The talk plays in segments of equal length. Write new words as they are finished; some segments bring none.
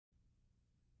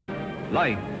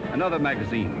Life, and other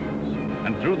magazines,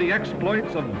 and through the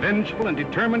exploits of vengeful and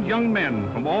determined young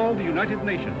men from all the United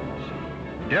Nations.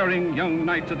 Daring young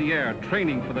knights of the air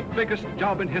training for the biggest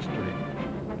job in history.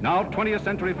 Now 20th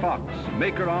Century Fox,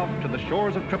 maker of To the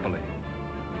Shores of Tripoli,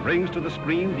 brings to the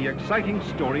screen the exciting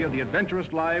story of the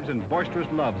adventurous lives and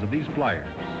boisterous loves of these flyers.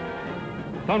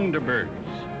 Thunderbirds,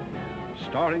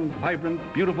 starring vibrant,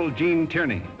 beautiful Jean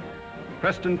Tierney,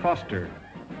 Preston Foster,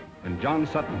 and John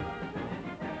Sutton.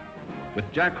 With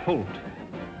Jack Holt,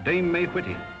 Dame May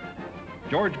Whitty,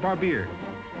 George Barbier,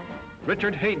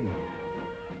 Richard Hayden,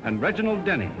 and Reginald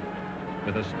Denny,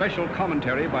 with a special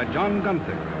commentary by John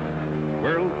Gunther,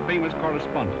 world-famous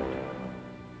correspondent.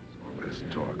 So this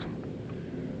talk.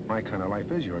 My kind of life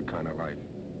is your kind of life.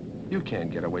 You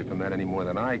can't get away from that any more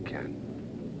than I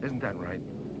can. Isn't that right?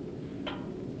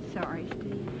 Sorry,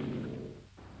 Steve.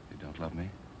 You don't love me?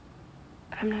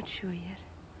 I'm not sure yet.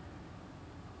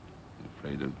 You're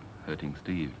afraid of hurting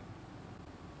Steve?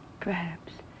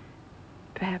 Perhaps.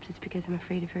 Perhaps it's because I'm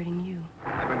afraid of hurting you.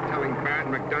 I've been telling Barrett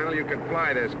and McDonald you can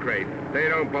fly this crate. They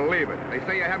don't believe it. They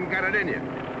say you haven't got it in you.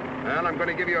 Well, I'm going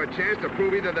to give you a chance to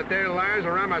prove either that they're liars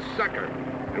or I'm a sucker.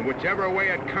 And whichever way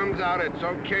it comes out, it's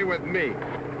okay with me.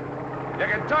 You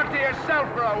can talk to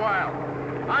yourself for a while.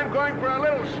 I'm going for a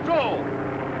little stroll.